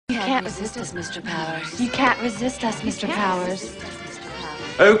can't resist us, Mr. Powers. You can't resist us, Mr. Powers.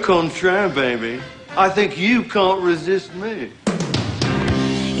 Au contraire, baby. I think you can't resist me.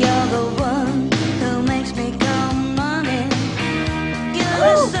 You're the one who makes me come running. You're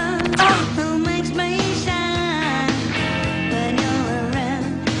the sun who makes me shine. When you're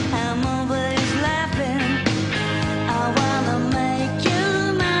around, I'm always laughing. I wanna make you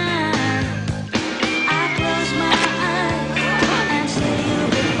mine. I close my eyes and see you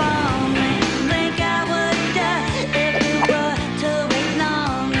before me. Think I would die if you were to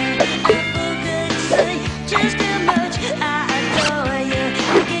ignore me. People could say just how much I adore you.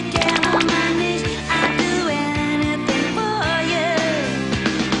 Get down on my knees, I'd do anything for you.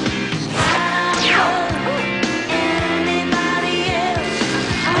 I don't want anybody else.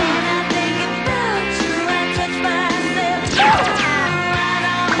 When I think about you, I touch myself. I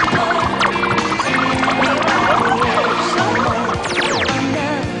don't want anybody else. Oh no,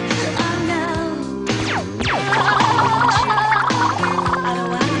 I don't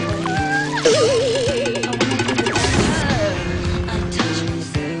want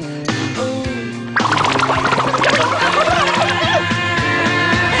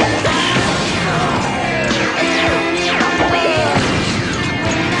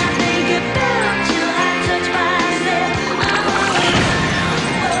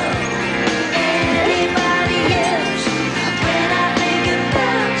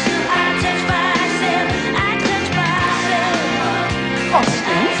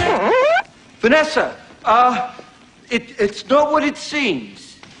Vanessa, it's not what it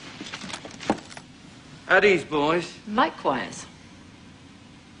seems. At ease, boys. Likewise.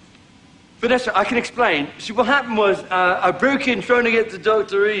 Vanessa, I can explain. See, what happened was I broke in trying to get to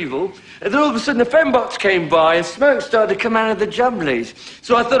Dr. Evil, and then all of a sudden the fembots came by and smoke started to come out of the jumblies.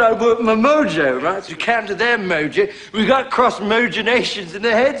 So I thought I'd work my mojo, right? So we counted their mojo. We got cross-moginations and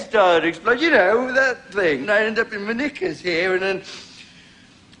the head started exploding. You know, that thing. And I ended up in my knickers here, and then...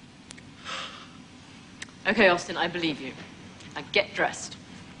 Okay, Austin, I believe you. Now get dressed.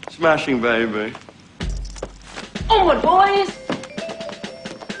 Smashing, baby. Onward, boys!